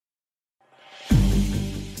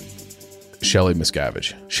Shelly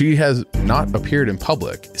Miscavige. She has not appeared in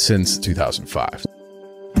public since 2005.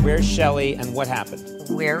 Where's Shelly and what happened?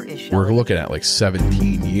 Where is Shelly? We're looking at like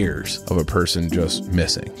 17 years of a person just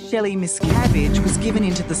missing. Shelly Miscavige was given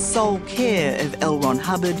into the sole care of L. Ron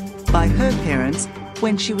Hubbard by her parents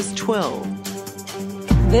when she was 12.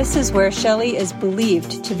 This is where Shelly is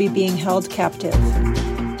believed to be being held captive.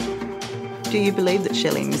 Do you believe that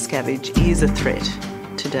Shelly Miscavige is a threat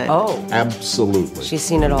today? Oh, Absolutely. she's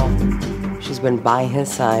seen it all. She's been by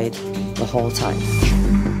his side the whole time.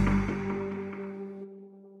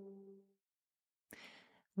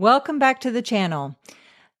 Welcome back to the channel.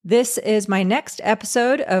 This is my next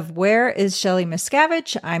episode of Where is Shelly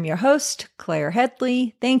Miscavige? I'm your host, Claire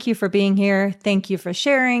Headley. Thank you for being here. Thank you for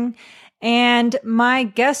sharing. And my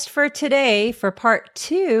guest for today, for part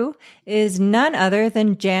 2, is none other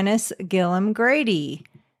than Janis Gillum Grady.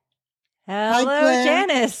 Hello, Hi,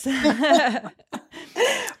 Janis.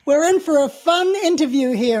 We're in for a fun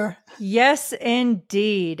interview here. Yes,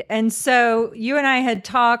 indeed. And so you and I had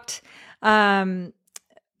talked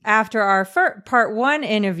after our part 1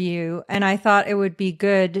 interview, and I thought it would be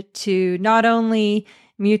good to not only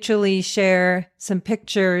mutually share some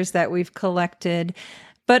pictures that we've collected,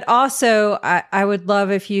 but also I would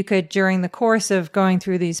love if you could, during the course of going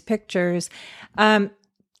through these pictures,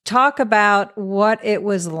 talk about what it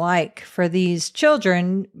was like for these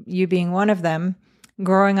children, you being one of them,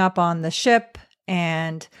 growing up on the ship,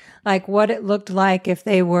 and like what it looked like if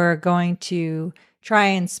they were going to try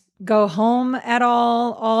and go home at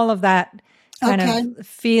all of that kind of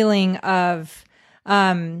feeling of,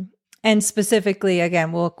 and specifically,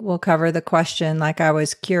 again, we'll cover the question, like I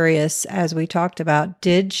was curious as we talked about,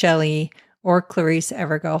 did Shelly or Clarice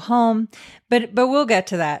ever go home? But we'll get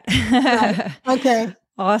to that. Right. Okay.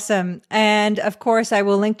 Awesome. And of course, I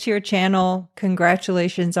will link to your channel.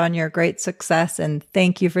 Congratulations on your great success. And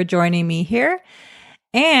thank you for joining me here.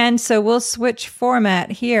 And so we'll switch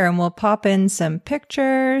format here and we'll pop in some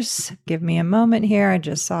pictures. Give me a moment here. I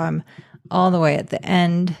just saw them all the way at the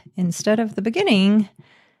end instead of the beginning.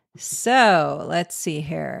 So let's see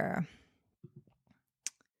here.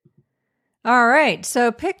 All right.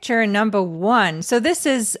 So picture number 1. So this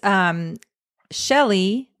is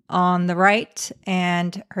Shelly on the right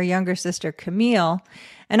and her younger sister, Camille.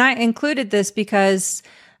 And I included this because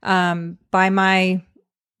by my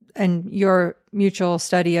and your mutual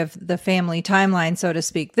study of the family timeline, so to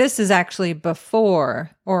speak, this is actually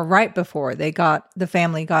before or right before the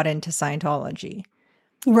family got into Scientology.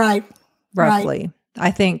 Right. Roughly.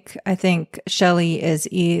 Right. I think Shelly is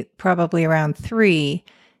probably around 3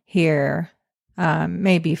 here,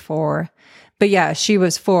 maybe 4. But yeah, she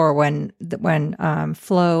was 4 when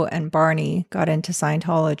Flo and Barney got into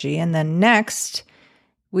Scientology. And then next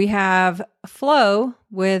we have Flo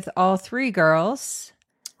with all 3 girls.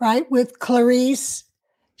 Right. With Clarice,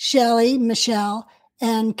 Shelly, Michelle,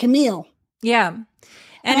 and Camille. Yeah.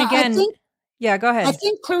 And again, yeah, go ahead. I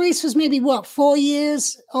think Clarice was maybe 4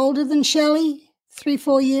 years older than Shelly?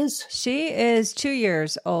 3-4 years? She is 2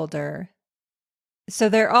 years older. So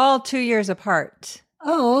they're all 2 years apart.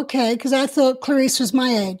 Oh, okay. Because I thought Clarice was my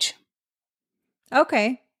age.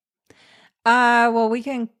 Okay. Well, we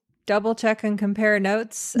can double check and compare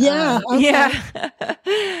notes. Yeah. Okay.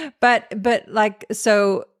 Yeah. but like,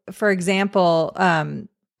 so for example,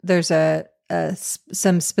 there's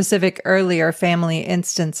some specific earlier family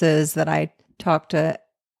instances that I talked to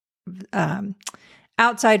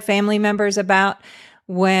outside family members about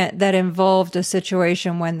that involved a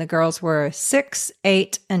situation when the girls were 6,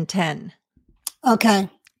 8, and 10. Okay.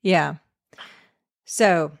 Yeah.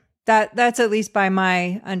 So that's at least by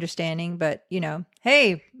my understanding, but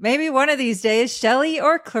hey, maybe one of these days Shelly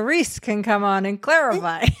or Clarice can come on and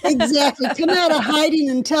clarify. Exactly. Come out of hiding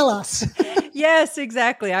and tell us. Yes,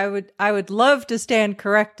 exactly. I would love to stand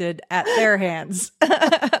corrected at their hands.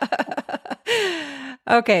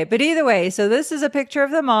 Okay, but either way, so this is a picture of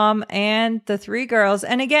the mom and the 3 girls.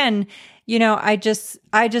 And again, I just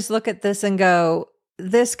look at this and go,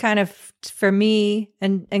 this kind of, for me,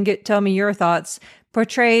 and tell me your thoughts,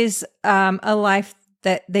 portrays a life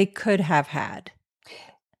that they could have had.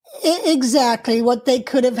 Exactly what they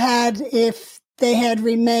could have had if they had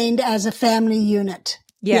remained as a family unit.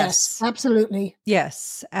 Yes, absolutely.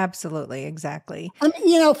 Yes, absolutely. Exactly.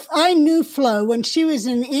 I knew Flo when she was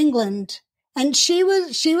in England, and she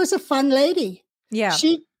was a fun lady. Yeah.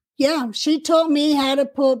 She taught me how to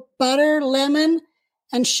put butter, lemon,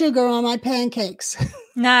 and sugar on my pancakes.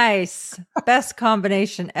 Nice. Best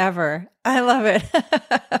combination ever. I love it.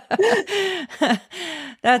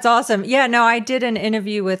 That's awesome. Yeah, no, I did an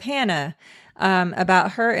interview with Hannah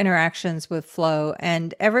about her interactions with Flo.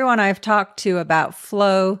 And everyone I've talked to about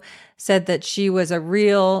Flo said that she was a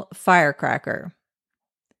real firecracker.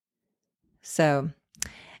 So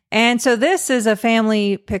this is a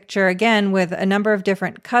family picture, again, with a number of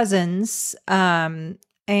different cousins and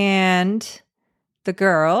the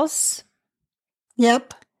girls.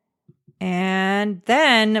 Yep. And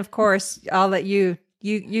then, of course, I'll let you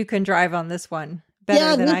can drive on this one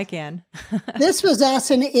better than I can. This was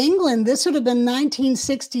us in England. This would have been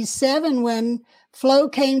 1967 when Flo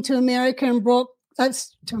came to America and brought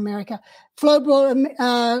us to America. Flo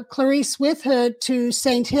brought Clarice with her to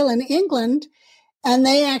St. Hill in England, and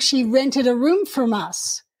they actually rented a room from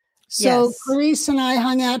us. So yes. Clarice and I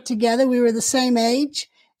hung out together. We were the same age.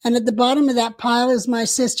 And at the bottom of that pile is my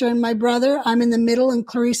sister and my brother. I'm in the middle and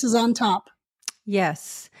Clarice is on top.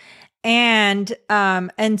 Yes. And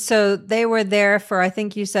so they were there for, I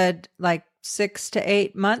think you said like 6 to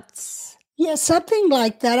 8 months. Yeah, something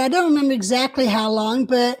like that. I don't remember exactly how long,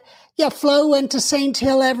 but yeah, Flo went to St.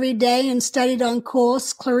 Hill every day and studied on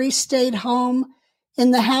course. Clarice stayed home in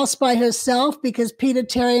the house by herself because Peter,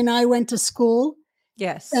 Terry, and I went to school.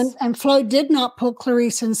 Yes. And Flo did not put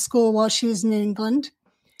Clarice in school while she was in England.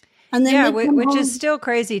 And then which is still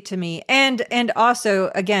crazy to me. And also,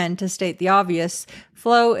 again, to state the obvious,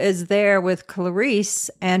 Flo is there with Clarice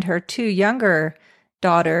and her 2 younger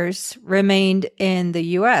daughters remained in the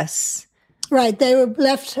U.S. Right. They were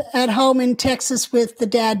left at home in Texas with the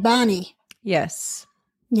dad, Bonnie. Yes.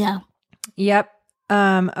 Yeah. Yep.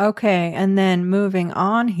 Okay. And then moving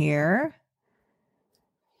on here.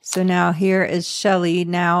 So now here is Shelly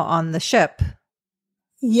now on the ship.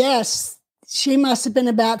 Yes. She must have been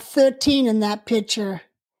about 13 in that picture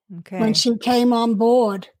when she came on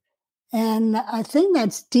board. And I think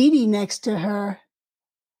that's Dee Dee next to her.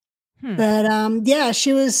 But, yeah,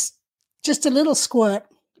 she was just a little squirt.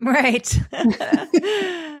 Right.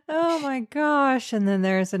 Oh, my gosh. And then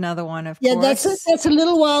there's another one, of course. Yeah, that's a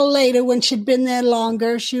little while later when she'd been there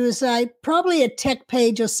longer. She was probably a tech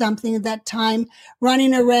page or something at that time,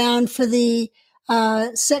 running around for the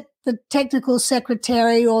technical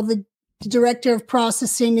secretary or the director of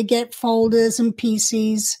processing to get folders and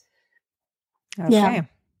PCs. Okay. Yeah.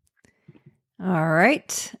 All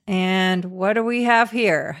right. And what do we have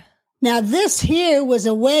here? Now, this here was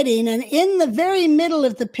a wedding, and in the very middle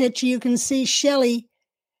of the picture, you can see Shelly.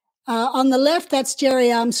 On the left, that's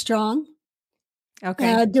Jerry Armstrong.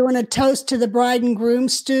 Okay. Doing a toast to the bride and groom,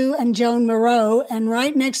 Stu and Joan Moreau. And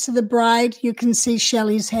right next to the bride, you can see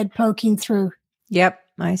Shelly's head poking through. Yep,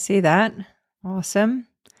 I see that. Awesome.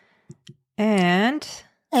 And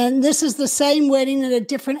this is the same wedding at a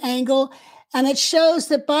different angle. And it shows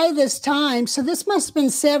that by this time, so this must have been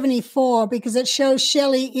 74 because it shows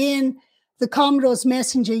Shelly in the Commodore's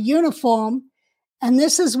Messenger uniform. And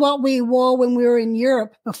this is what we wore when we were in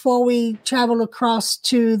Europe before we traveled across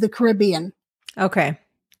to the Caribbean. Okay.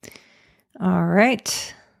 All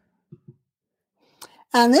right.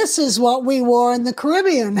 And this is what we wore in the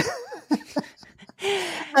Caribbean.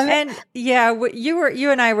 And yeah,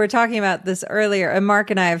 you and I were talking about this earlier, and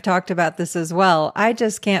Mark and I have talked about this as well. I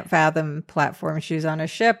just can't fathom platform shoes on a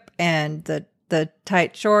ship and the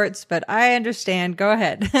tight shorts, but I understand. Go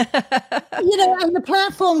ahead. And the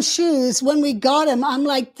platform shoes, when we got them, I'm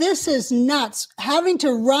like, this is nuts. Having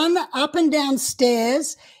to run up and down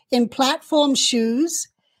stairs in platform shoes.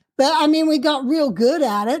 But I mean, we got real good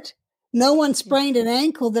at it. No one sprained an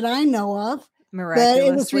ankle that I know of. Miraculously. But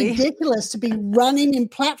it was ridiculous to be running in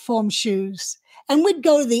platform shoes. And we'd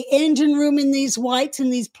go to the engine room in these whites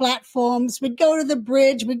and these platforms. We'd go to the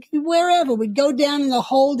bridge, wherever. We'd go down in the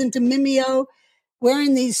hold into Mimeo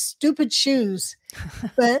wearing these stupid shoes.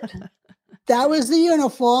 But that was the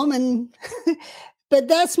uniform. But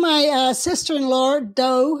that's my sister-in-law,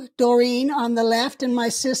 Doreen, on the left and my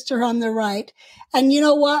sister on the right. And you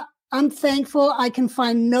know what? I'm thankful I can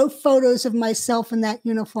find no photos of myself in that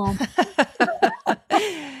uniform.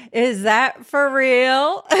 Is that for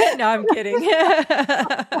real? No, I'm kidding.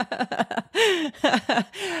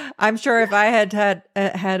 I'm sure if I had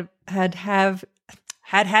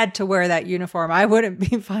to wear that uniform, I wouldn't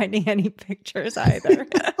be finding any pictures either.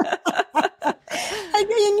 And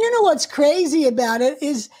you know what's crazy about it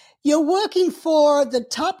is you're working for the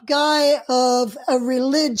top guy of a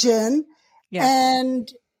religion,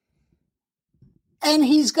 and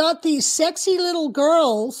he's got these sexy little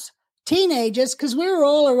girls, teenagers, because we were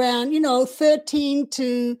all around, 13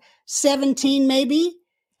 to 17 maybe.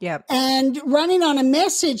 Yep. And running on a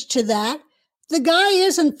message to that. The guy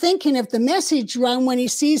isn't thinking of the message run when he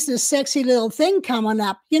sees this sexy little thing coming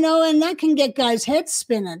up, and that can get guys' heads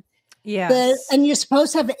spinning. Yeah. And you're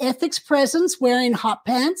supposed to have ethics presence wearing hot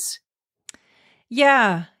pants.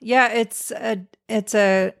 Yeah. Yeah. It's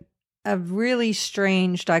a really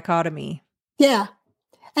strange dichotomy. Yeah.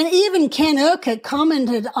 And even Ken Urquhart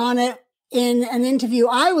commented on it in an interview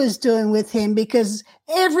I was doing with him because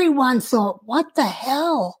everyone thought, what the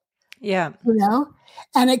hell? Yeah. You know?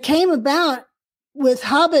 And it came about with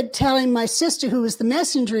Hubbard telling my sister, who was the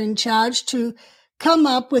messenger in charge, to come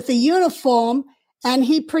up with a uniform, and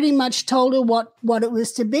he pretty much told her what it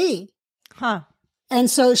was to be. Huh. And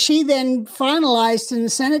so she then finalized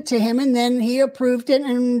and sent it to him, and then he approved it,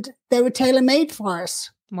 and they were tailor-made for us.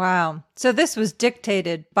 Wow. So this was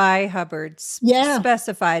dictated by Hubbard. Yeah.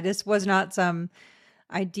 Specified. This was not some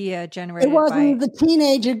idea generated It wasn't by... the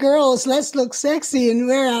teenager girls, let's look sexy and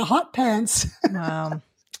wear our hot pants. Wow.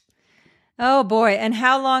 Oh, boy. And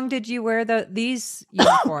how long did you wear these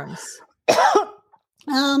uniforms?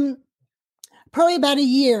 Probably about a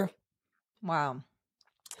year. Wow.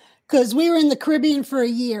 Because we were in the Caribbean for a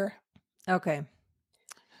year. Okay.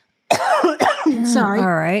 Sorry.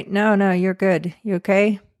 All right. No, you're good. You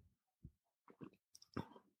okay?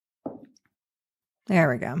 There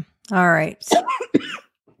we go. All right.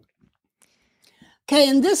 Okay,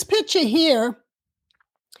 and this picture here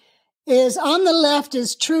is on the left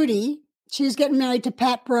is Trudy. She's getting married to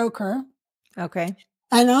Pat Broker. Okay.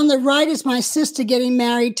 And on the right is my sister getting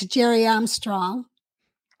married to Jerry Armstrong.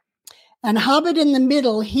 And Hubbard in the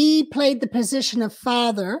middle, he played the position of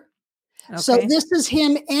father. Okay. So this is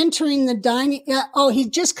him entering the dining. He's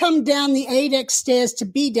just come down the A deck stairs to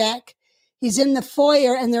B deck. He's in the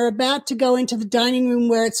foyer, and they're about to go into the dining room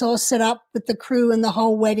where it's all set up with the crew and the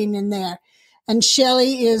whole wedding in there. And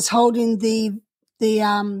Shelly is holding the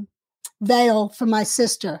veil for my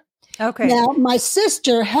sister. Okay. Now, my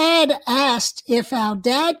sister had asked if our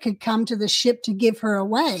dad could come to the ship to give her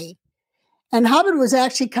away. And Hubbard was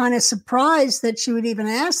actually kind of surprised that she would even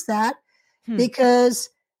ask that because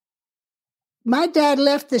my dad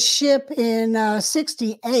left the ship in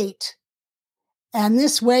 68, and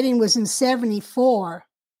this wedding was in 74.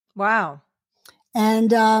 Wow.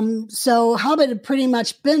 And so Hubbard had pretty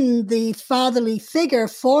much been the fatherly figure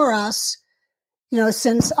for us,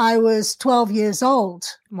 since I was 12 years old.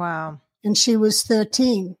 Wow. And she was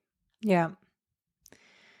 13. Yeah.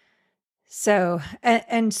 So,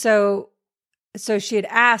 and so she had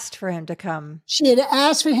asked for him to come. She had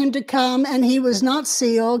asked for him to come, and he was not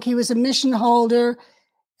sealed. He was a mission holder,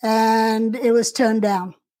 and it was turned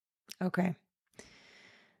down. Okay.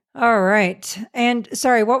 All right. And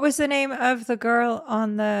sorry, what was the name of the girl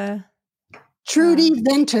on the... Trudy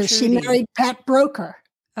Venter. Trudy. She married Pat Broker.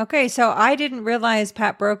 Okay, so I didn't realize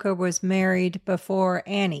Pat Broker was married before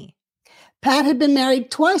Annie. Pat had been married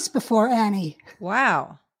twice before Annie.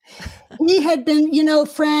 Wow. He had been,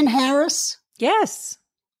 Fran Harris. Yes.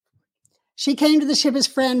 She came to the ship as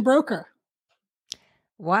Fran Broker.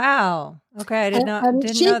 Wow. Okay, I didn't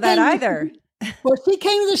know that either. Well, she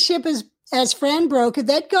came to the ship as Fran Broker.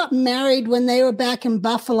 They'd gotten married when they were back in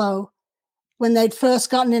Buffalo, when they'd first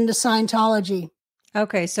gotten into Scientology.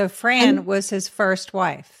 Okay, so Fran was his first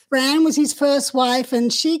wife. Fran was his first wife,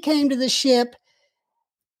 and she came to the ship.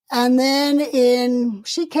 And then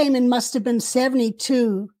she came in, must have been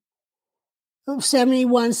 72,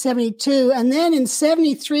 71, 72. And then in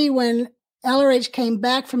 73, when LRH came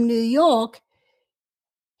back from New York,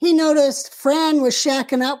 he noticed Fran was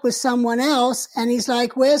shacking up with someone else, and he's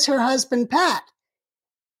like, "Where's her husband, Pat?"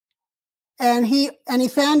 And he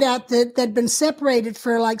found out that they'd been separated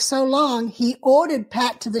for like so long. He ordered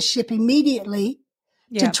Pat to the ship immediately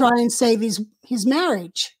to try and save his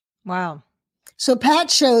marriage. Wow. So Pat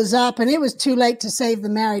shows up, and it was too late to save the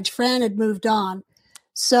marriage. Fran had moved on.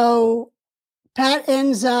 So Pat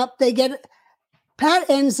ends up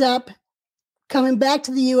coming back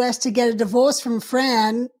to the U.S. to get a divorce from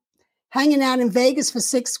Fran, hanging out in Vegas for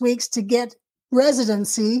 6 weeks to get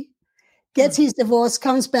residency, gets his divorce,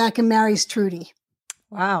 comes back and marries Trudy.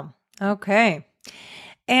 Wow. Okay.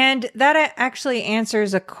 And that actually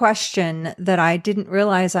answers a question that I didn't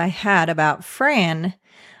realize I had about Fran,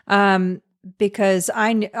 because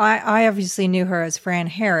I obviously knew her as Fran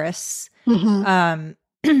Harris.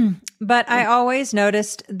 Mm-hmm. But I always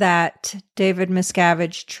noticed that David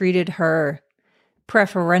Miscavige treated her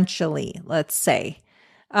preferentially, let's say.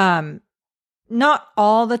 Not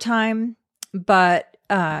all the time, but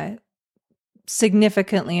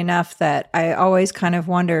significantly enough that I always kind of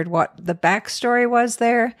wondered what the backstory was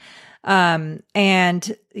there.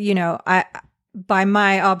 And, by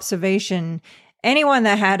my observation, anyone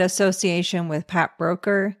that had association with Pat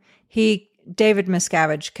Broker, David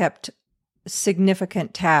Miscavige kept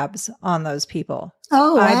significant tabs on those people.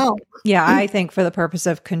 Oh, wow. I think for the purpose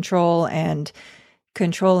of control and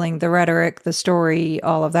controlling the rhetoric, the story,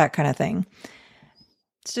 all of that kind of thing.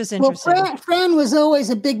 It's just Well, interesting. Fran was always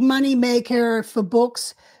a big money maker for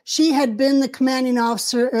books. She had been the commanding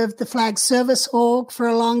officer of the Flag Service Org for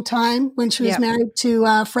a long time when she was married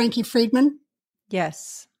to Frankie Friedman.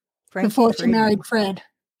 Yes. Before she married Fred.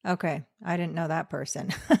 Okay. I didn't know that person.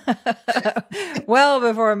 Well,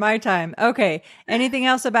 before my time. Okay. Anything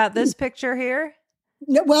else about this picture here?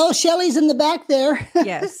 Well, Shelly's in the back there.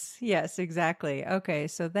 Yes, exactly. Okay.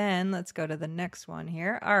 So then let's go to the next one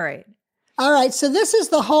here. All right. All right. So this is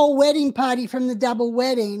the whole wedding party from the double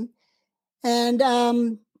wedding. And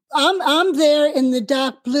I'm there in the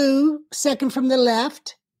dark blue, second from the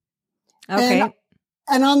left. Okay.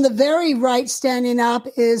 And on the very right, standing up,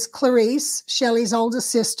 is Clarice, Shelly's older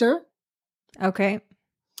sister. Okay.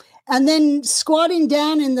 And then squatting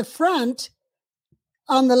down in the front,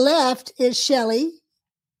 on the left, is Shelly.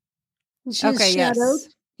 She's shadowed.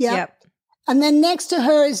 Yes. Yep. And then next to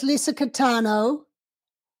her is Lisa Catano.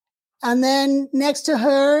 And then next to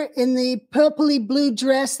her in the purpley blue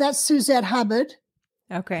dress, that's Suzette Hubbard.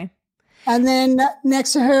 Okay. And then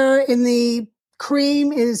next to her in the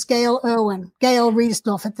cream is Gail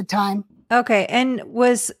Riesdorf at the time. Okay. And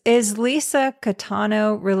is Lisa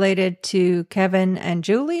Catano related to Kevin and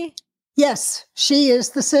Julie? Yes, she is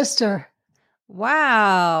the sister.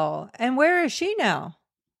 Wow. And where is she now?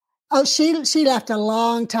 Oh, she left a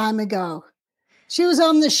long time ago. She was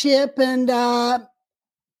on the ship, and I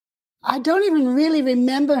don't even really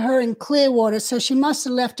remember her in Clearwater, so she must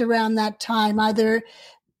have left around that time, either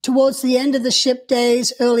towards the end of the ship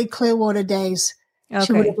days, early Clearwater days. Okay.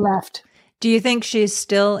 She would have left. Do you think she's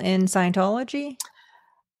still in Scientology?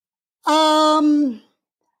 Or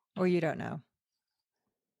you don't know?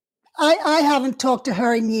 I haven't talked to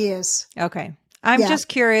her in years. Okay. I'm just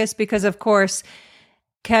curious because, of course,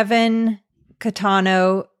 Kevin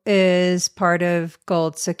Catano is part of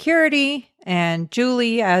Gold Security, and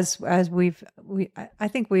Julie, I've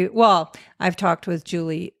talked with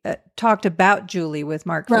Julie, talked about Julie with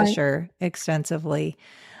Mark Fisher extensively.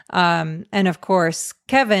 And of course,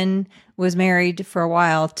 Kevin was married for a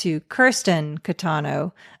while to Kirsten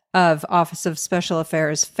Catano of Office of Special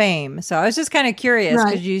Affairs fame. So I was just kind of curious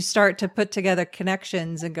because you start to put together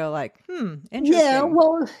connections and go like, interesting. Yeah,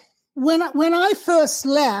 well, when I first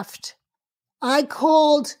left, I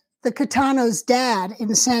called the Catano's dad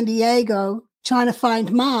in San Diego trying to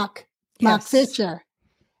find Mark Fisher.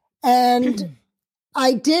 And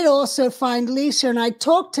I did also find Lisa, and I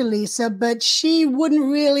talked to Lisa, but she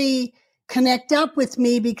wouldn't really connect up with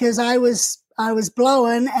me because I was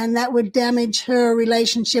blowing, and that would damage her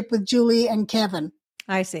relationship with Julie and Kevin.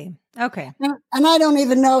 I see. Okay. And I don't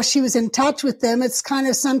even know if she was in touch with them. It's kind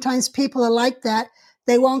of sometimes people are like that.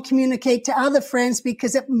 They won't communicate to other friends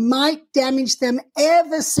because it might damage them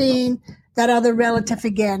ever seeing that other relative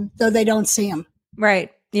again, though they don't see him.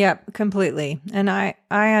 Right. Yeah, completely. And I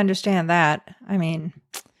understand that. I mean,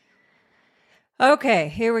 okay,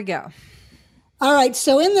 here we go. All right.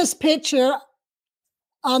 So in this picture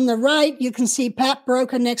on the right, you can see Pat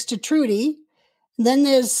Broker next to Trudy. Then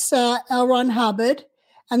there's L. Ron Hubbard.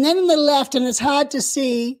 And then in the left, and it's hard to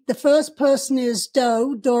see, the first person is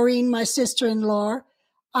Doreen, my sister-in-law.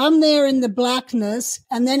 I'm there in the blackness.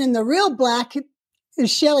 And then in the real black is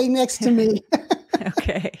Shelly next to me.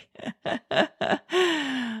 Okay.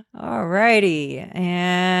 All righty.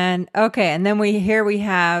 And okay. And then we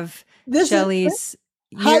have Shelly's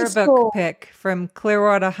yearbook pic from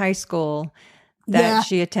Clearwater High School that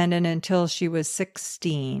she attended until she was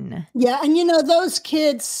 16. Yeah. And those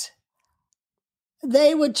kids,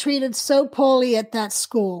 they were treated so poorly at that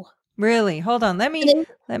school. Really? Hold on. Let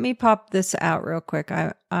me pop this out real quick.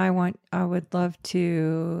 I would love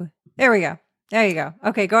to. There we go. There you go.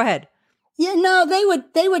 Okay, go ahead. Yeah, no,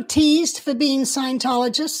 they were teased for being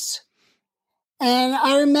Scientologists. And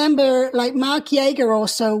I remember like Mark Yeager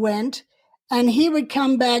also went, and he would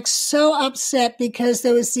come back so upset because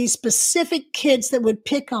there was these specific kids that would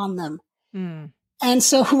pick on them. And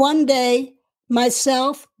so one day,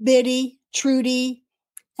 myself, Biddy, Trudy,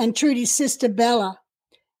 and Trudy's sister Bella,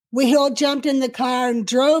 we all jumped in the car and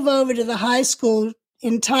drove over to the high school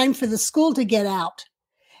in time for the school to get out.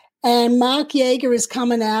 And Mark Yeager is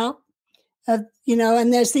coming out, and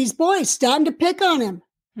there's these boys starting to pick on him.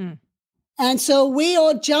 And so we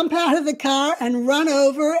all jump out of the car and run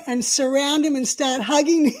over and surround him and start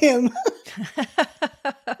hugging him.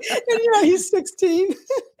 And he's 16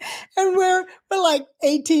 and we're like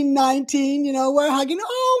 18, 19, we're hugging.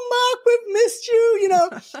 Oh, Mark, we've missed you,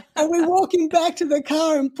 and we're walking back to the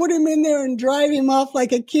car and put him in there and drive him off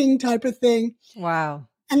like a king type of thing. Wow.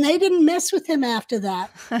 And they didn't mess with him after that.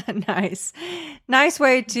 Nice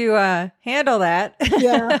way to handle that.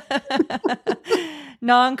 Yeah.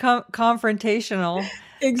 Non-confrontational.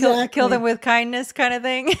 Exactly. Kill them with kindness kind of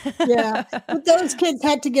thing. Yeah. But those kids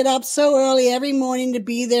had to get up so early every morning to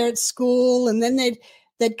be there at school. And then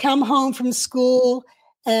they'd come home from school,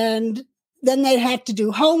 and then they'd have to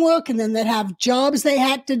do homework, and then they'd have jobs they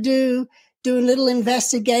had to do, doing little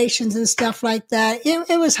investigations and stuff like that.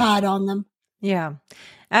 It was hard on them. Yeah,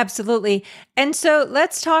 absolutely. And so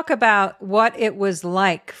let's talk about what it was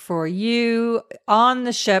like for you on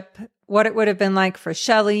the ship, what it would have been like for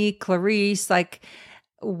Shelly, Clarice. Like,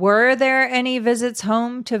 were there any visits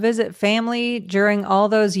home to visit family during all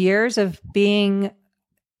those years of being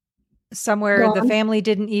somewhere the family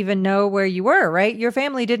didn't even know where you were, right? Your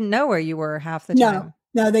family didn't know where you were half the time.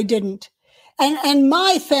 No, they didn't. And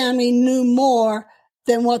my family knew more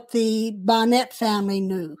than what the Barnett family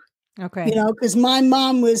knew. Okay. Because my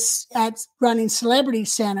mom was running Celebrity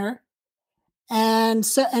Center, and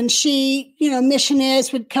she,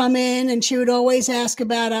 missionaries would come in, and she would always ask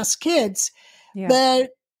about us kids. Yeah. But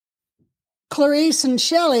Clarice and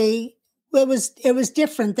Shelly, it was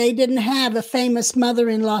different. They didn't have a famous mother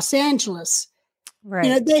in Los Angeles.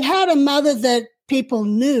 Right. They had a mother that people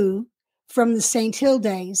knew from the St. Hill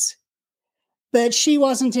days, but she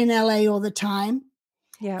wasn't in LA all the time.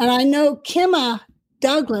 Yeah. And I know Kimma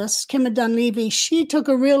Dunleavy, she took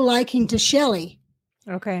a real liking to Shelly.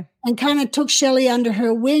 Okay. And kind of took Shelly under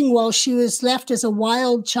her wing while she was left as a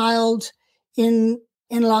wild child in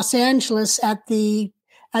Los Angeles at the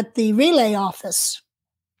relay office.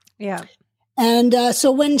 Yeah. And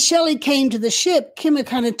so when Shelly came to the ship, Kimma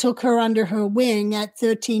kind of took her under her wing at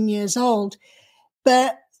 13 years old.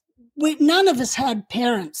 But none of us had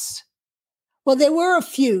parents. Well, there were a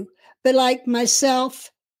few, but like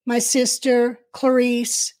myself, my sister,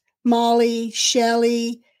 Clarice, Molly,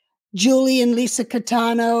 Shelly, Julie and Lisa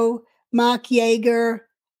Catano, Mark Yeager,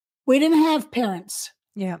 we didn't have parents.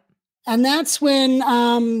 Yeah. And that's when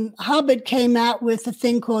Hubbard came out with a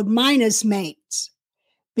thing called minors' mates,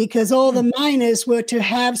 because all the minors were to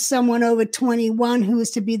have someone over 21 who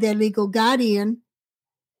was to be their legal guardian.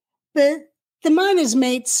 But the minors'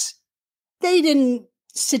 mates, they didn't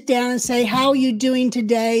sit down and say, how are you doing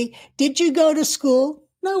today? Did you go to school?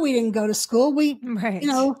 No, we didn't go to school. We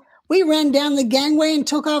ran down the gangway and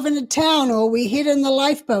took off into town, or we hid in the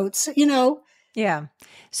lifeboats, Yeah.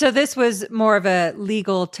 So this was more of a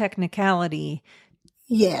legal technicality.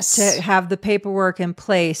 Yes. To have the paperwork in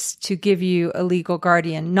place to give you a legal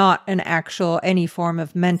guardian, not an actual, any form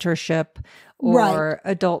of mentorship or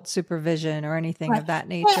adult supervision or anything of that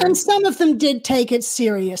nature. And some of them did take it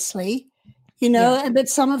seriously, but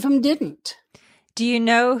some of them didn't. Do you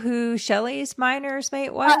know who Shelly's minor's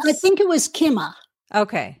mate was? I think it was Kimma.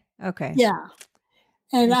 Okay. Yeah.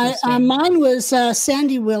 And mine was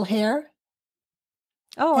Sandy Wilhair.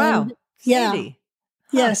 Oh, wow. And, Sandy.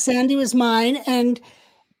 Yeah, Sandy was mine. And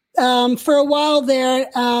for a while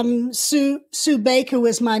there, Sue Baker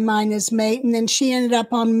was my minor's mate. And then she ended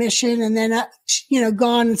up on mission and then,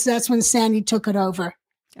 gone. And so that's when Sandy took it over.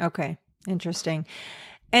 Okay. Interesting.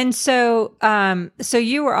 And so, so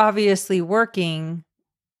you were obviously working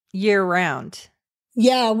year round.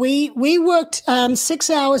 Yeah, we worked 6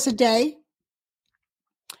 hours a day.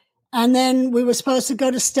 And then we were supposed to go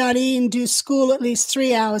to study and do school at least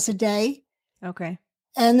 3 hours a day. Okay.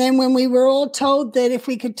 And then when we were all told that if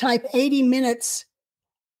we could type 80 minutes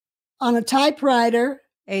on a typewriter,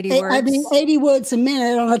 80 words a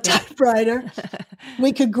minute on a typewriter,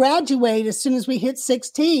 we could graduate as soon as we hit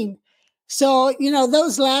 16. So,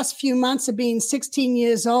 those last few months of being 16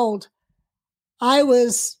 years old, I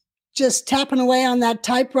was just tapping away on that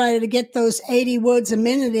typewriter to get those 80 words a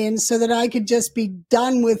minute in so that I could just be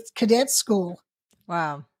done with cadet school.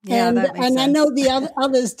 Wow. Yeah, and that makes and sense. I know the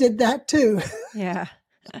others did that too. Yeah.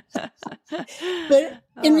 But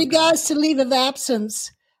in regards to leave of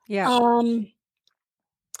absence, I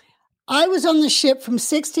was on the ship from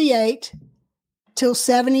 68 till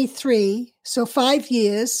 73, so 5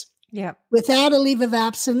 years. Yeah. Without a leave of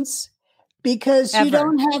absence, because you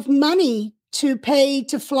don't have money to pay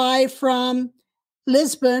to fly from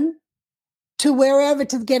Lisbon to wherever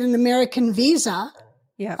to get an American visa.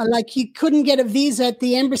 Yeah. Like you couldn't get a visa at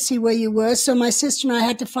the embassy where you were. So my sister and I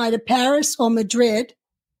had to fly to Paris or Madrid.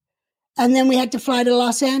 And then we had to fly to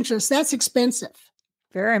Los Angeles. That's expensive.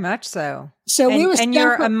 Very much so. So we were and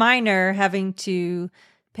you're a minor having to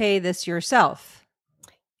pay this yourself.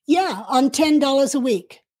 Yeah, on $10 a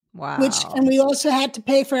week. Wow. And we also had to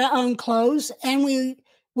pay for our own clothes, and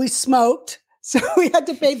we smoked, so we had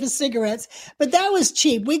to pay for cigarettes. But that was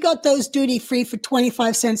cheap. We got those duty free for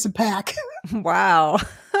 25 cents a pack. Wow.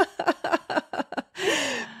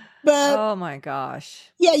 But oh my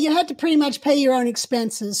gosh. Yeah, you had to pretty much pay your own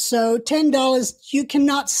expenses. So $10, you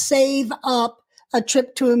cannot save up a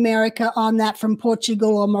trip to America on that from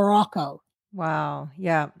Portugal or Morocco. Wow.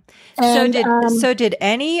 Yeah. And, So did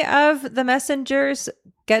any of the messengers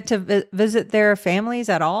get to visit their families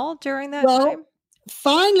at all during that time?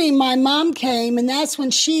 Finally, my mom came, and that's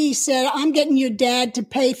when she said, I'm getting your dad to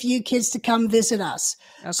pay for you kids to come visit us.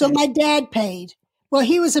 Okay. So my dad paid. Well,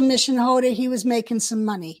 he was a mission holder. He was making some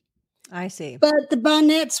money. I see. But the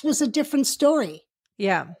Barnetts was a different story.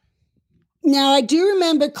 Yeah. Now, I do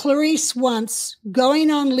remember Clarice once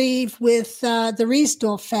going on leave with the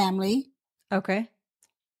Riesdorf family. Okay.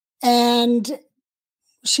 And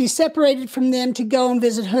she separated from them to go and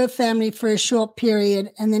visit her family for a short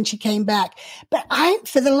period, and then she came back. But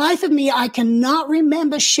for the life of me, I cannot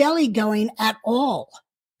remember Shelly going at all.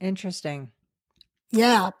 Interesting.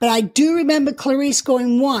 Yeah, but I do remember Clarice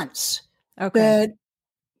going once. Okay.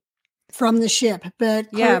 But from the ship. But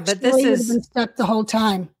yeah, but this has been stuck the whole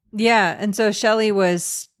time. Yeah, and so Shelly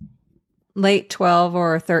was late 12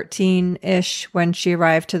 or 13-ish when she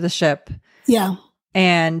arrived to the ship. Yeah.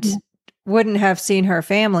 And wouldn't have seen her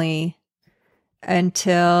family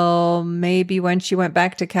until maybe when she went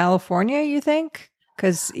back to California, you think?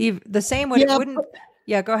 Because the same wouldn't.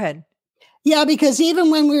 Yeah, go ahead. Yeah, because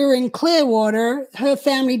even when we were in Clearwater, her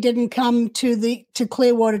family didn't come to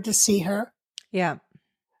Clearwater to see her. Yeah.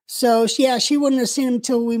 So she wouldn't have seen him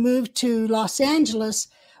until we moved to Los Angeles,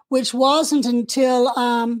 which wasn't until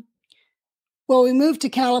we moved to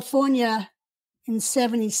California in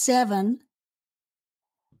 1977.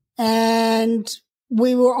 And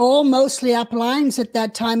we were all mostly up lines at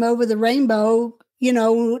that time over the rainbow. You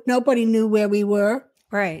know, nobody knew where we were.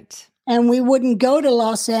 Right. And we wouldn't go to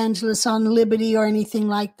Los Angeles on Liberty or anything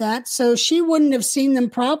like that. So she wouldn't have seen them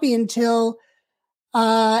probably until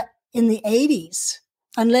in the 80s.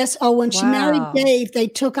 Unless, when she married Dave, they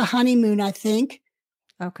took a honeymoon, I think.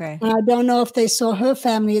 Okay. And I don't know if they saw her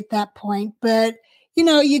family at that point. But, you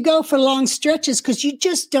know, you go for long stretches because you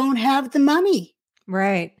just don't have the money.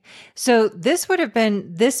 Right. So this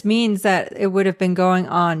means that it would have been going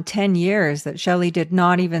on 10 years that Shelly did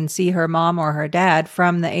not even see her mom or her dad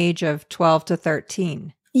from the age of 12 to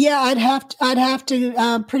 13. Yeah, I'd have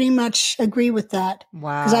to pretty much agree with that.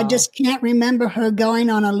 Wow. Because I just can't remember her going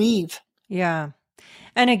on a leave. Yeah.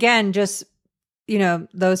 And again, just, you know,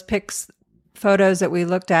 those photos that we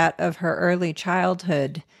looked at of her early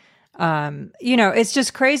childhood, you know, it's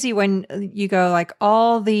just crazy when you go like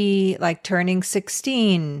all the like turning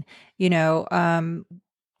 16, you know,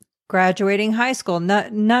 graduating high school.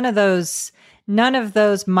 None of those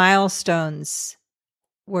milestones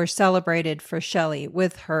were celebrated for Shelly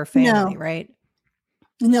with her family, right?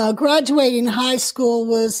 No, graduating high school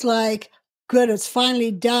was like, good, it's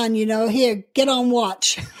finally done, you know, here, get on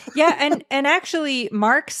watch. Yeah, and actually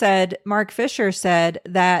Mark Fisher said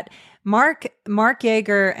that Mark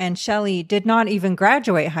Yeager and Shelly did not even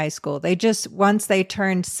graduate high school. They just, once they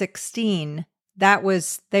turned 16,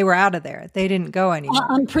 they were out of there. They didn't go anymore.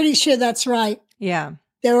 I'm pretty sure that's right. Yeah.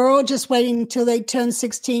 They were all just waiting until they turned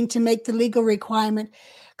 16 to make the legal requirement.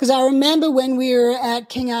 Because I remember when we were at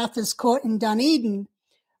King Arthur's Court in Dunedin,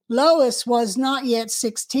 Lois was not yet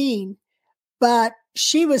 16, but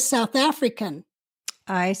she was South African.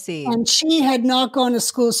 I see. And she had not gone to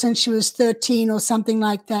school since she was 13 or something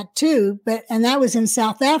like that too. And that was in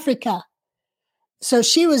South Africa. So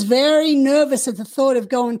she was very nervous at the thought of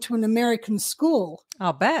going to an American school.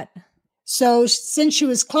 I'll bet. So since she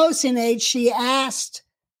was close in age, she asked,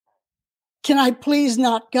 can I please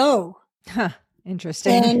not go? Huh.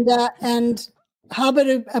 Interesting. And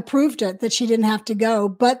Hubbard approved it that she didn't have to go,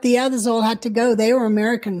 but the others all had to go. They were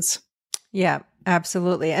Americans. Yeah.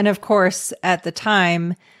 Absolutely. And of course, at the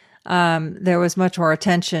time, there was much more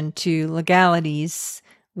attention to legalities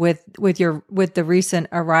with the recent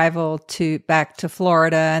arrival back to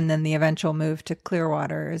Florida and then the eventual move to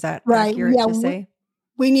Clearwater. Is that right? Accurate to say?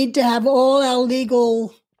 We need to have all our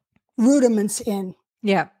legal rudiments in.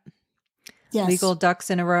 Yeah. Yes. Legal ducks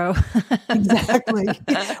in a row. Exactly.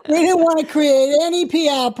 We didn't want to create any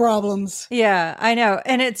PR problems. Yeah, I know.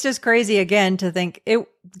 And it's just crazy again to think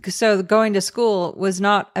so going to school was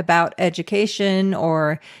not about education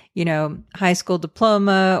or, you know, high school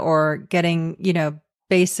diploma or getting, you know,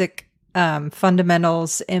 basic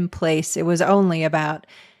fundamentals in place. It was only about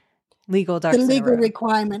legal ducks in a row. The legal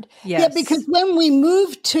requirement. Yes. Yeah, because when we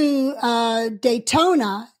moved to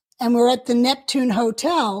Daytona and we're at the Neptune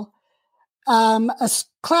Hotel, a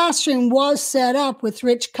classroom was set up with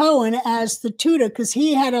Rich Cohen as the tutor because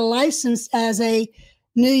he had a license as a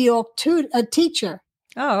New York teacher.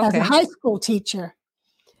 Oh, okay. As a high school teacher.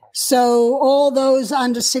 So all those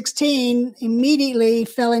under 16 immediately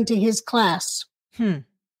fell into his class.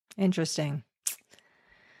 Interesting.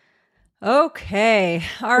 Okay.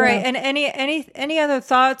 All right. And any other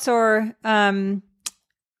thoughts or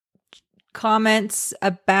comments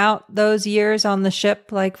about those years on the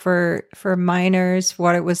ship, like for minors,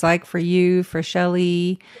 what it was like for you, for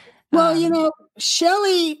Shelly? Well,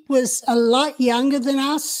 Shelly was a lot younger than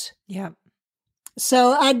us. Yeah.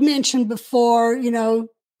 So I'd mentioned before,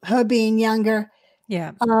 her being younger.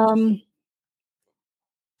 Yeah.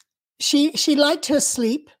 She liked her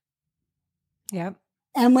sleep. Yeah.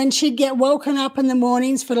 And when she'd get woken up in the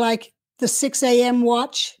mornings for like the 6 a.m.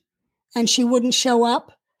 watch and she wouldn't show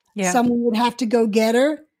up, someone would have to go get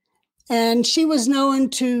her. And she was known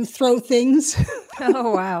to throw things.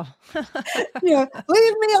 Oh, wow.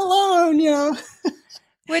 Leave me alone,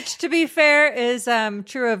 Which, to be fair, is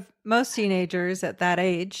true of most teenagers at that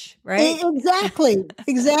age, right?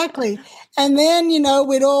 Exactly. And then,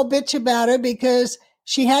 we'd all bitch about her because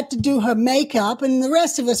she had to do her makeup, and the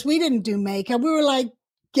rest of us, we didn't do makeup. We were like,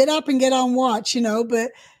 get up and get on watch,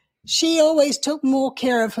 but she always took more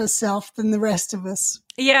care of herself than the rest of us.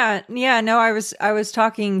 Yeah. No, I was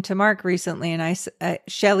talking to Mark recently, and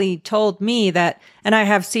Shelly told me that, and I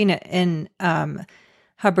have seen it in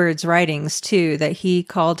Hubbard's writings too, that he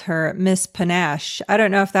called her Miss Panache. I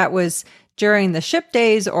don't know if that was during the ship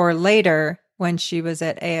days or later when she was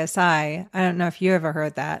at ASI. I don't know if you ever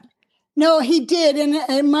heard that. No, he did. And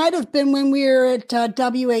it might have been when we were at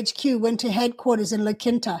WHQ, went to headquarters in La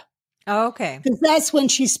Quinta. Oh, okay. Because that's when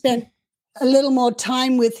she spent a little more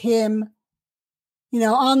time with him,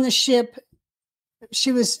 on the ship.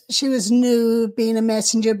 She was new being a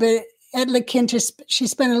messenger, but at La Quinta, she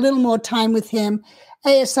spent a little more time with him.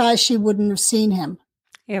 ASI, she wouldn't have seen him.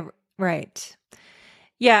 Yeah, right.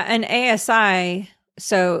 Yeah, and ASI.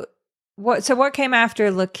 So what came after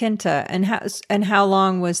La Quinta, and how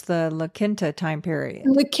long was the La Quinta time period?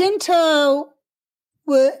 La Quinta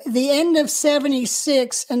was the end of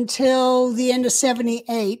 76 until the end of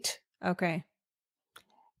 78. Okay.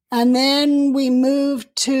 And then we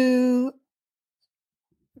moved to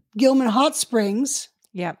Gilman Hot Springs.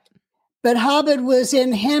 Yep. But Hubbard was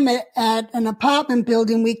in Hemet at an apartment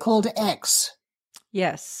building we called X.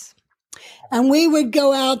 Yes. And we would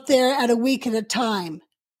go out there at a week at a time.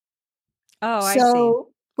 Oh, I see. So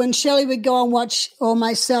when Shelly would go on watch, or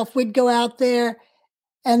myself, we'd go out there,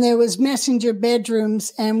 and there was messenger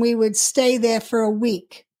bedrooms, and we would stay there for a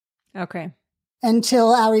week. Okay.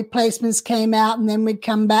 Until our replacements came out, and then we'd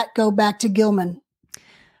go back to Gilman.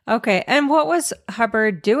 Okay. And what was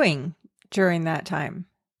Hubbard doing during that time?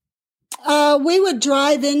 We would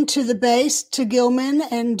drive into the base to Gilman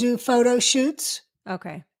and do photo shoots.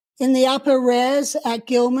 Okay. In the upper res at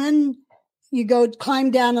Gilman, you go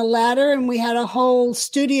climb down a ladder, and we had a whole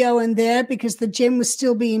studio in there because the gym was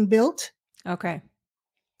still being built. Okay.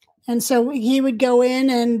 And so he would go in,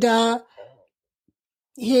 and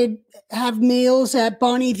he'd have meals at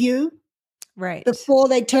Bonnie View. Right. Before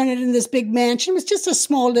they turned it into this big mansion. It was just a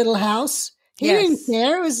small little house. He didn't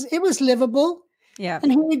care. It was livable. Yeah.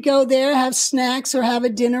 And he would go there, have snacks or have a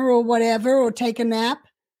dinner or whatever, or take a nap.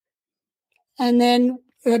 And then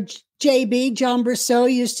JB, John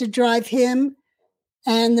Brousseau, used to drive him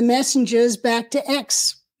and the messengers back to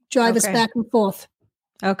X, drive us back and forth.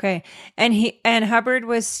 Okay. And Hubbard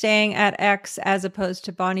was staying at X as opposed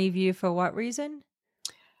to Bonnie View for what reason?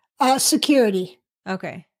 Security.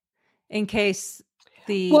 Okay. In case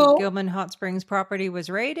the Gilman Hot Springs property was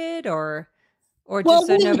raided, or just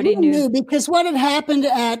so nobody knew? Because what had happened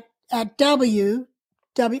at W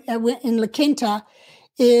in La Quinta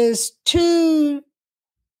is two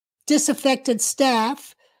disaffected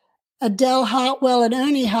staff, Adele Hartwell and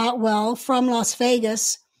Ernie Hartwell from Las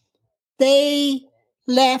Vegas. They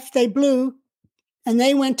left, they blew, and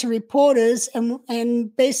they went to reporters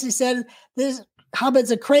and basically said,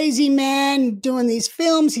 Hubbard's a crazy man doing these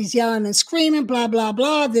films. He's yelling and screaming, blah, blah,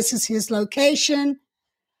 blah. This is his location.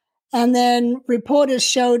 And then reporters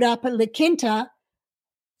showed up at La Quinta.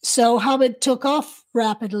 So Hubbard took off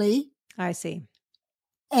rapidly. I see.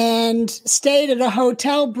 And stayed at a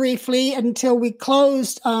hotel briefly until we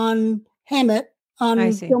closed on Hemet, on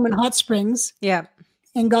Gilman Hot Springs. Yeah.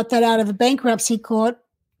 And got that out of the bankruptcy court.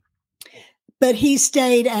 But he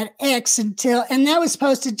stayed at X and that was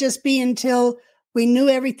supposed to just be until we knew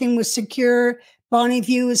everything was secure. Bonnie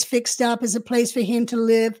View was fixed up as a place for him to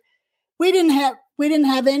live. We didn't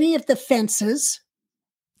have any of the fences.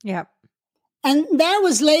 Yeah. And that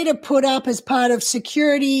was later put up as part of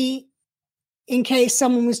security in case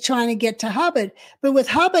someone was trying to get to Hubbard. But with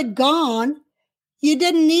Hubbard gone, you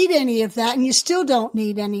didn't need any of that, and you still don't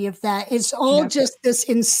need any of that. It's all just this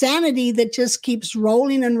insanity that just keeps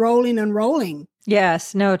rolling and rolling and rolling.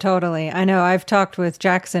 Yes, no, totally. I know I've talked with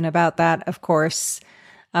Jackson about that, of course.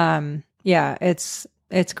 Yeah, it's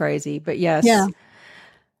crazy, but yes. Yeah.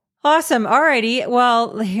 Awesome. All righty.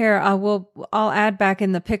 Well, here I'll add back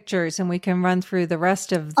in the pictures and we can run through the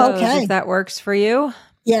rest of those Okay. if that works for you.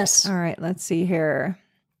 Yes. All right, let's see here.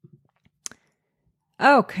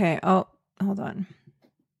 Okay. Oh, hold on.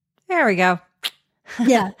 There we go.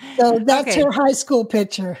 Yeah. So that's Okay. her high school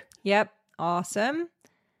picture. Yep. Awesome.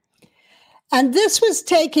 And this was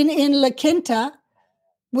taken in La Quinta.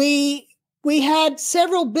 We had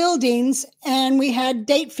several buildings and we had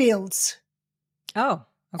date fields. Oh,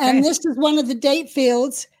 okay. And this is one of the date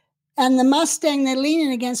fields. And the Mustang they're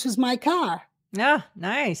leaning against was my car. Yeah,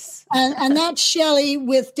 nice. And that's Shelly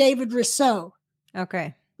with David Rousseau.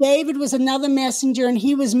 Okay. David was another messenger, and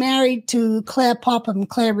he was married to Claire Popham,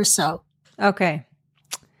 Claire Rousseau. Okay.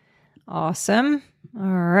 Awesome. All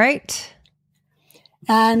right.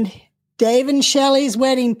 And Dave and Shelley's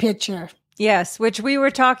wedding picture. Yes, which we were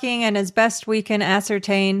talking, and as best we can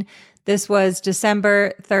ascertain, this was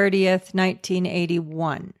December 30th,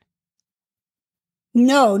 1981.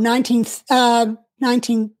 No,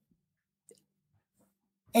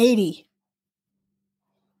 1980.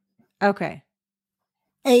 Okay.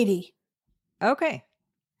 80. Okay.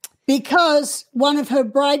 Because one of her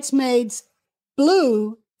bridesmaids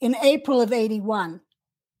blew in April of 81.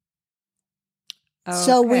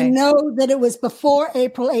 So we know that it was before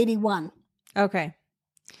April 81. Okay.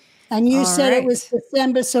 And you said right. it was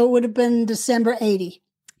December, so it would have been December 80.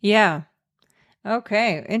 Yeah.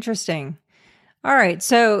 Okay. Interesting. All right.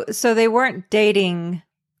 So they weren't dating,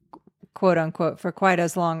 quote unquote, for quite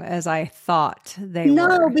as long as I thought they were.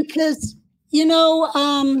 No, because,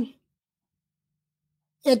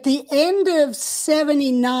 at the end of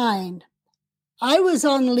 79, I was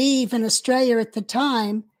on leave in Australia at the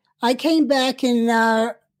time. I came back in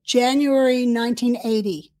January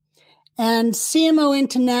 1980. And CMO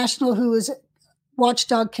International, who was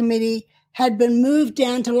Watchdog Committee, had been moved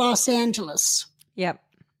down to Los Angeles. Yep.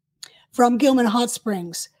 From Gilman Hot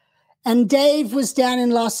Springs. And Dave was down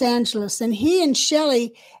in Los Angeles. And he and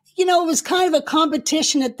Shelly, it was kind of a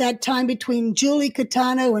competition at that time between Julie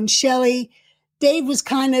Catano and Shelly. Dave was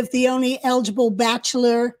kind of the only eligible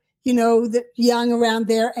bachelor, that young around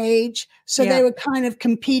their age. So they were kind of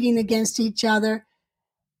competing against each other.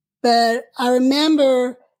 But I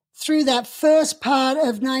remember through that first part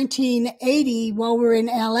of 1980, while we were in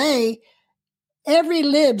LA, every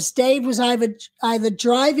libs, Dave was either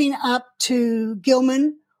driving up to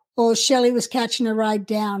Gilman or Shelly was catching a ride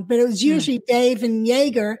down. But it was usually Dave and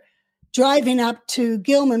Yeager driving up to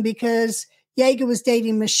Gilman because Yeager was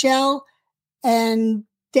dating Michelle and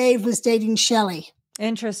Dave was dating Shelly.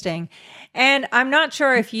 Interesting. And I'm not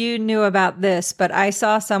sure if you knew about this, but I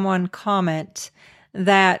saw someone comment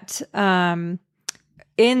that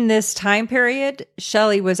in this time period,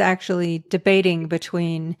 Shelly was actually debating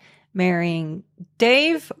between marrying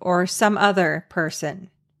Dave or some other person.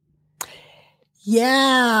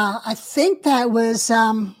 Yeah, I think that was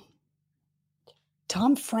Tom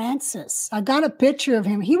Francis. I got a picture of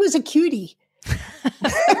him. He was a cutie.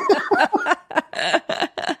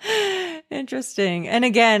 Interesting. And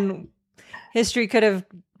again, history could have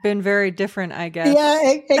been very different, I guess. Yeah,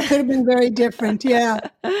 it could have been very different. Yeah.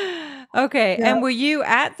 Okay. Yeah. And were you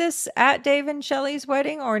at Dave and Shelley's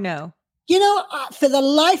wedding or no? For the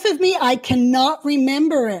life of me, I cannot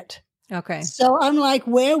remember it. Okay. So I'm like,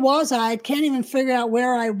 where was I? I can't even figure out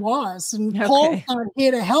where I was. And Paul's not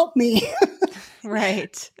here to help me.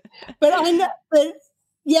 Right. But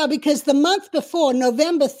yeah, because the month before,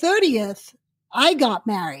 November 30th, I got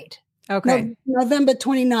married. Okay. November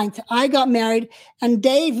 29th, I got married, and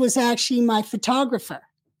Dave was actually my photographer.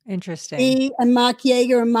 Interesting. He and Mark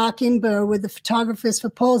Yeager and Mark Imber were the photographers for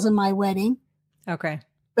Paul's and my wedding. Okay.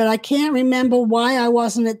 But I can't remember why I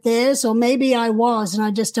wasn't at theirs, or maybe I was, and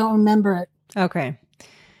I just don't remember it. Okay.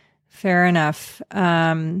 Fair enough.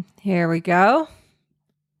 Here we go.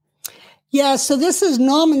 Yeah, so this is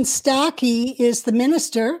Norman Starkey is the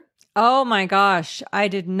minister. Oh my gosh. I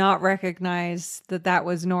did not recognize that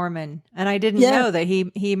was Norman. And I didn't know that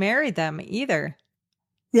he married them either.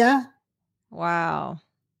 Yeah. Wow.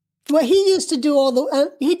 Well, he used to do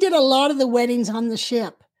he did a lot of the weddings on the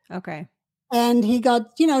ship. Okay. And he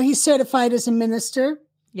got, he's certified as a minister.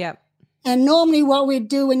 Yep. And normally what we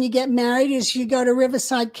do when you get married is you go to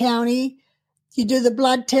Riverside County, you do the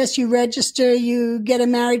blood test, you register, you get a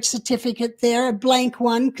marriage certificate there, a blank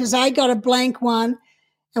one, because I got a blank one.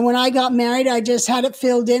 And when I got married, I just had it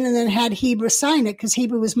filled in and then had Heber sign it because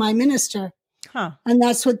Heber was my minister. Huh. And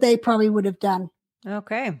that's what they probably would have done.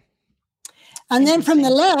 Okay. And then from the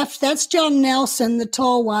left, that's John Nelson, the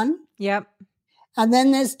tall one. Yep. And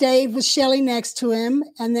then there's Dave with Shelly next to him.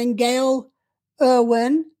 And then Gail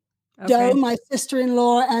Irwin. Doe, my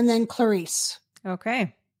sister-in-law, and then Clarice.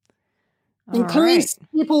 Okay. And Clarice,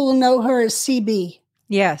 people will know her as CB.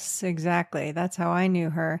 Yes, exactly. That's how I knew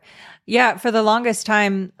her. Yeah, for the longest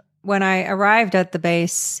time, when I arrived at the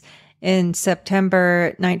base in September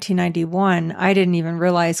 1991, I didn't even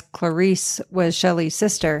realize Clarice was Shelly's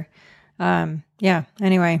sister.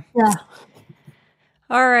 Anyway. Yeah.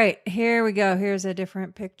 All right, here we go. Here's a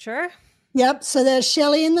different picture. Yep. So there's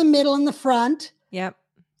Shelly in the middle in the front. Yep.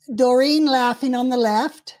 Doreen laughing on the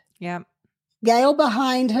left. Yep. Gail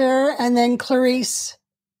behind her, and then Clarice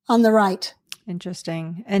on the right.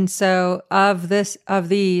 Interesting. And so of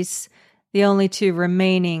these, the only two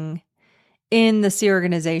remaining in the Sea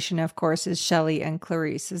organization, of course, is Shelly and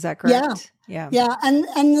Clarice. Is that correct? Yeah. And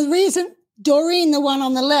the reason Doreen, the one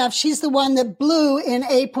on the left, she's the one that blew in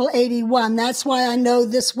April 81. That's why I know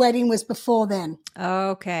this wedding was before then.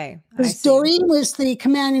 Okay. Because Doreen was the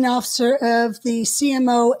commanding officer of the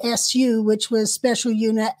CMO SU, which was special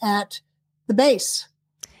unit at the base.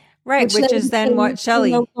 Right, which is then what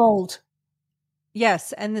Shelly... Gold.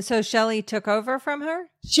 Yes, and so Shelly took over from her?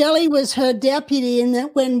 Shelly was her deputy, and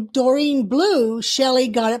that when Doreen blew, Shelly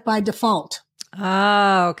got it by default.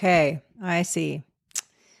 Ah, okay. I see.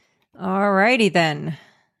 All righty then.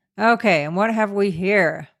 Okay, and what have we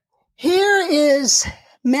here? Here is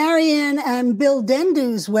Marion and Bill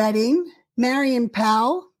Dendu's wedding. Marion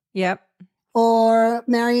Powell. Yep. Or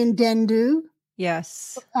Marion Dendu.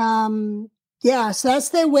 Yes. So that's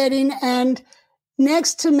their wedding. And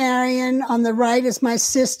next to Marion on the right is my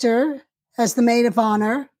sister as the maid of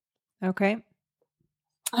honor. Okay.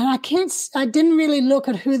 And I didn't really look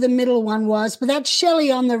at who the middle one was, but that's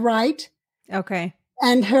Shelly on the right. Okay.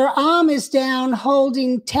 And her arm is down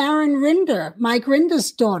holding Taryn Rinder, Mike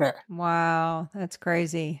Rinder's daughter. Wow, that's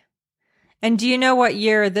crazy. And do you know what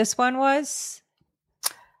year this one was?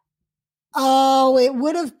 Oh, it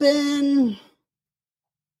would have been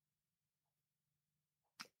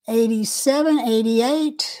 87,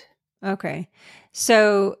 88. Okay.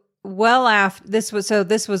 So this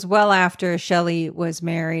was well after Shelly was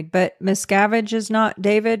married, but Miscavige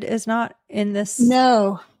David is not in this?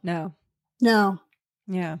 No.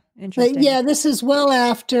 Yeah, interesting. But yeah, this is well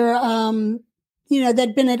after,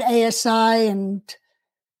 they'd been at ASI and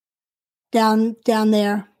down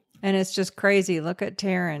there. And it's just crazy. Look at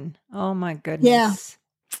Taryn. Oh my goodness.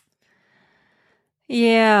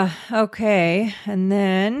 Yeah. Okay. And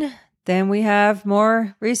then we have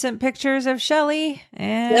more recent pictures of Shelly,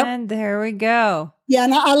 and There we go. Yeah,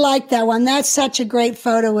 and I like that one. That's such a great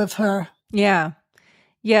photo of her. Yeah.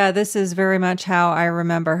 Yeah, this is very much how I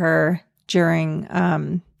remember her during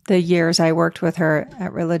the years I worked with her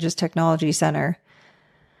at Religious Technology Center.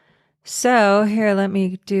 So here, let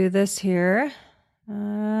me do this here.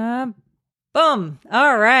 Boom.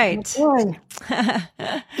 All right. Oh,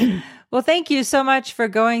 Well, thank you so much for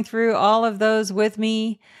going through all of those with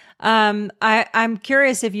me. I'm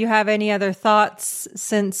curious if you have any other thoughts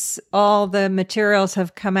since all the materials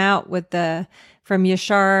have come out from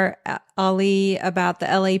Yashar Ali about the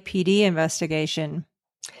LAPD investigation.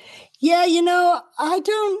 Yeah, I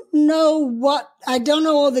don't know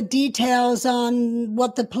all the details on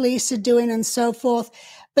what the police are doing and so forth.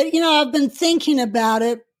 But, I've been thinking about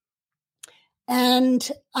it. And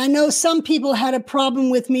I know some people had a problem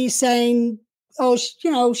with me saying, oh,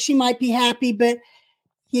 she might be happy. But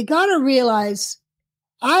you got to realize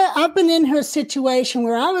I've been in her situation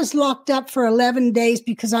where I was locked up for 11 days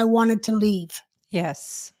because I wanted to leave.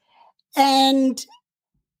 Yes. And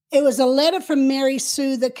it was a letter from Mary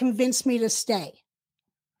Sue that convinced me to stay.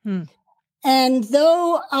 And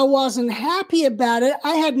though I wasn't happy about it,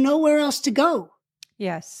 I had nowhere else to go.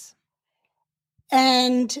 Yes.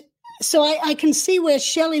 And so I can see where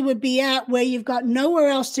Shelly would be at, where you've got nowhere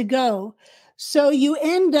else to go. So you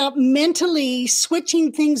end up mentally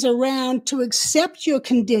switching things around to accept your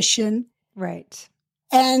condition. Right.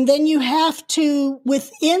 And then you have to,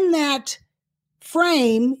 within that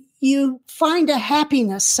frame, you find a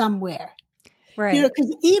happiness somewhere. Right.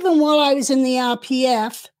 Because even while I was in the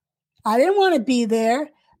RPF, I didn't want to be there,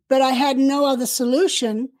 but I had no other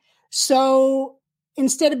solution. So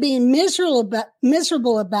instead of being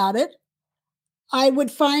miserable about it, I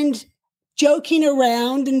would find joking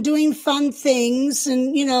around and doing fun things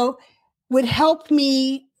and, would help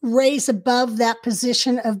me raise above that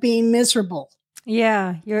position of being miserable.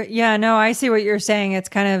 Yeah. No, I see what you're saying. It's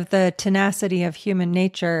kind of the tenacity of human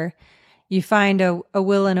nature. You find a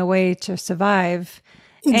will and a way to survive.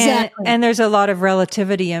 Exactly. And there's a lot of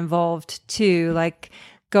relativity involved too, like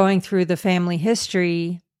going through the family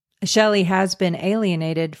history. Shelly has been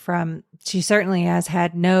alienated she certainly has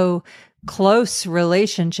had no close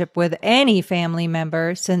relationship with any family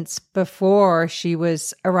member since before she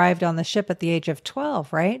was arrived on the ship at the age of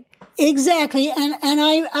 12, right? Exactly. And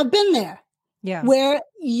I've been there. Yeah. Where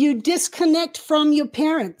you disconnect from your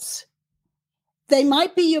parents. They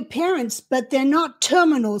might be your parents, but they're not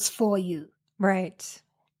terminals for you. Right.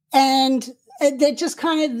 And they're just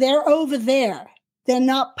they're over there. They're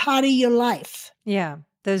not part of your life. Yeah.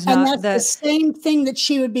 And that's the same thing that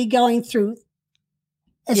she would be going through.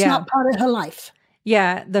 It's not part of her life.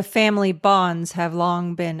 Yeah. The family bonds have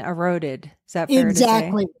long been eroded. Is that fair to say?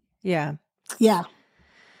 Exactly. Yeah. Yeah.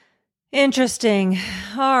 Interesting.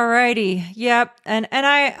 All righty. Yep. And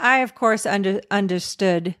I of course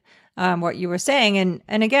understood what you were saying.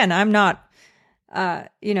 And again, I'm not,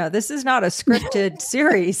 this is not a scripted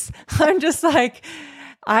series. I'm just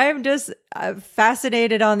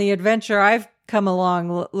fascinated on the adventure I've come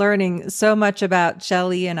along learning so much about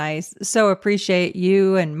Shelly. And I so appreciate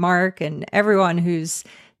you and Mark and everyone who's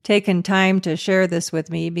taken time to share this with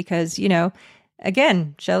me because,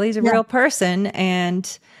 again, Shelly's a real person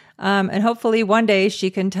and hopefully one day she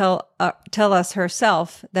can tell us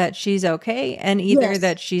herself that she's okay and either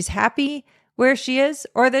that she's happy where she is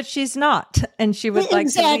or that she's not and she would like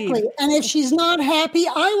to leave. Exactly. And if she's not happy,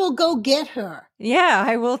 I will go get her. Yeah,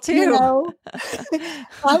 I will too.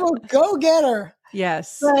 I will go get her.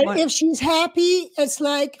 Yes. But if she's happy, it's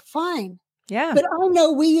fine. Yeah. But I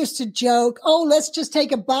know we used to joke, let's just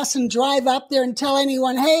take a bus and drive up there and tell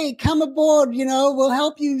anyone, hey, come aboard, we'll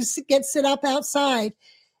help you sit up outside.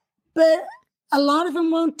 But a lot of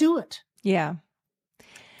them won't do it. Yeah.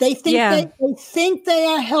 They think they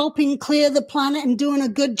are helping clear the planet and doing a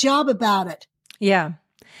good job about it. Yeah.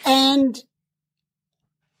 And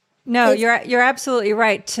no, you're absolutely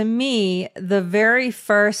right. To me, the very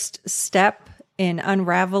first step in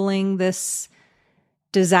unraveling this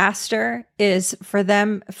disaster is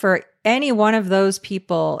for any one of those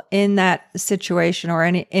people in that situation or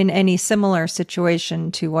in any similar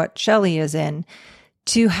situation to what Shelly is in,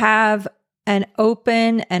 to have an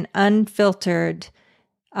open and unfiltered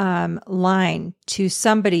line to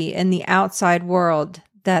somebody in the outside world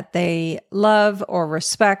that they love or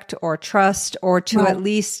respect or trust or to at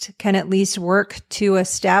least work to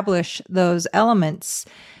establish those elements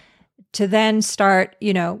to then start,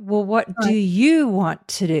 what do you want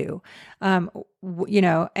to do?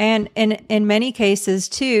 And in many cases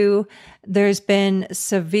too, there's been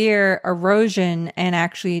severe erosion and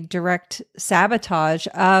actually direct sabotage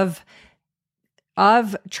of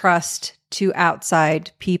trust to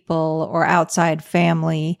outside people or outside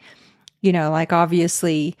family,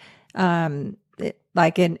 obviously,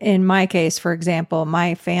 like in my case, for example,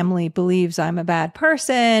 my family believes I'm a bad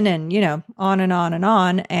person and, on and on and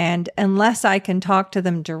on. And unless I can talk to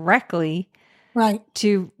them directly,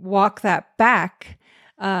 to walk that back,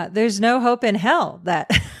 there's no hope in hell that.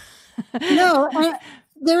 No,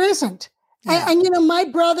 there isn't. Yeah. And my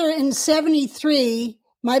brother in 1973,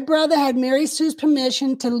 my brother had Mary Sue's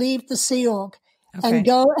permission to leave the Sea Org and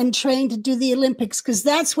go and train to do the Olympics because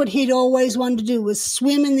that's what he'd always wanted to do was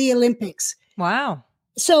swim in the Olympics. Wow.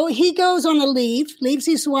 So he goes on a leave, leaves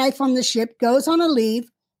his wife on the ship, goes on a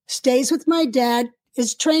leave, stays with my dad,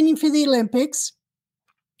 is training for the Olympics.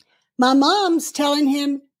 My mom's telling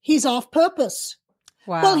him he's off purpose.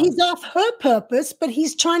 Wow. Well, he's off her purpose, but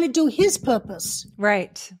he's trying to do his purpose.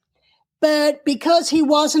 Right. But because he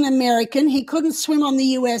wasn't American, he couldn't swim on the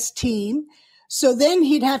U.S. team. So then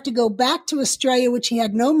he'd have to go back to Australia, which he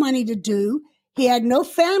had no money to do. He had no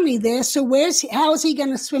family there. So how is he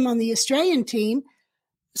going to swim on the Australian team?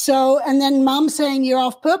 So, and then Mom's saying you're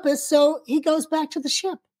off purpose. So he goes back to the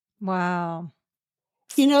ship. Wow.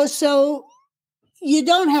 So you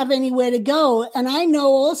don't have anywhere to go. And I know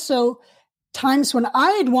also times when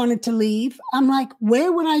I had wanted to leave, I'm like,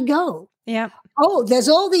 where would I go? Yeah. Oh, there's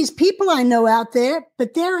all these people I know out there,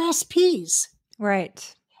 but they're SPs.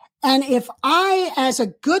 Right. And if I, as a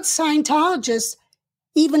good Scientologist,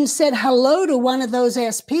 even said hello to one of those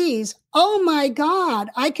SPs, oh my God,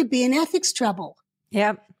 I could be in ethics trouble.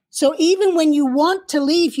 Yep. So even when you want to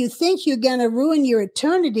leave, you think you're going to ruin your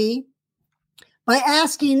eternity by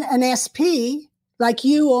asking an SP like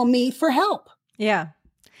you or me for help. Yeah.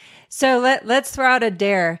 So let's throw out a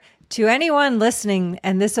dare to anyone listening,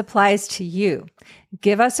 and this applies to you.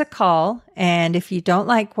 Give us a call, and if you don't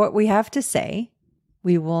like what we have to say,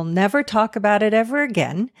 we will never talk about it ever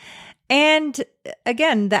again. And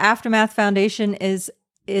again, the Aftermath Foundation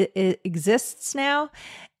it exists now.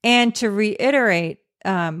 And to reiterate,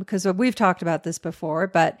 because we've talked about this before,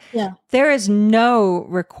 but there is no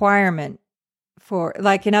requirement for,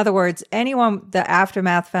 in other words, anyone the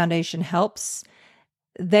Aftermath Foundation helps,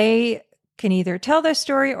 they can either tell their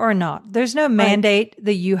story or not. There's no mandate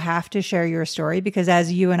that you have to share your story, because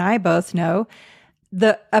as you and I both know,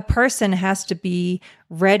 a person has to be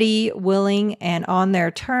ready, willing, and on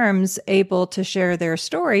their terms able to share their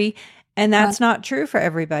story. And that's not true for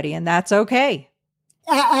everybody. And that's okay.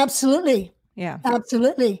 Absolutely. Yeah.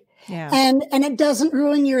 Absolutely. Yeah. And it doesn't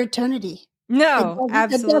ruin your eternity. No,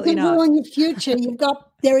 absolutely it doesn't ruin your future.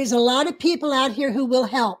 There is a lot of people out here who will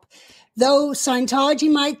help. Though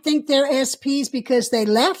Scientology might think they're SPs because they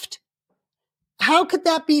left, how could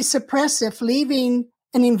that be suppressive, leaving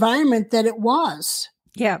an environment that it was?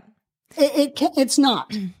 Yeah. It's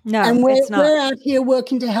not. No, and it's not. We're out here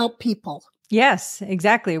working to help people. Yes,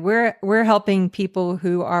 exactly. We're helping people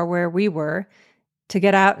who are where we were to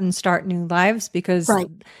get out and start new lives, because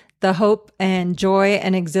the hope and joy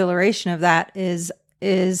and exhilaration of that is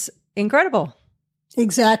incredible.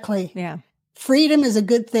 Exactly. Yeah. Freedom is a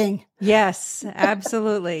good thing. Yes,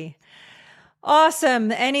 absolutely.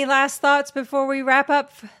 Awesome. Any last thoughts before we wrap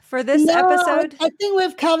up for this episode? I think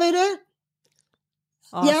we've covered it.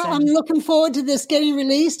 Awesome. Yeah, I'm looking forward to this getting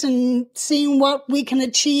released and seeing what we can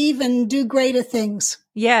achieve and do greater things.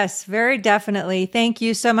 Yes, very definitely. Thank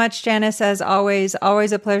you so much, Janis, as always.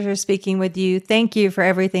 Always a pleasure speaking with you. Thank you for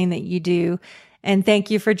everything that you do. And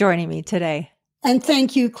thank you for joining me today. And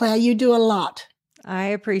thank you, Claire. You do a lot. I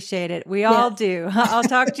appreciate it. We all do. I'll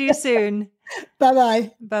talk to you soon.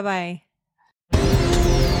 Bye-bye. Bye-bye.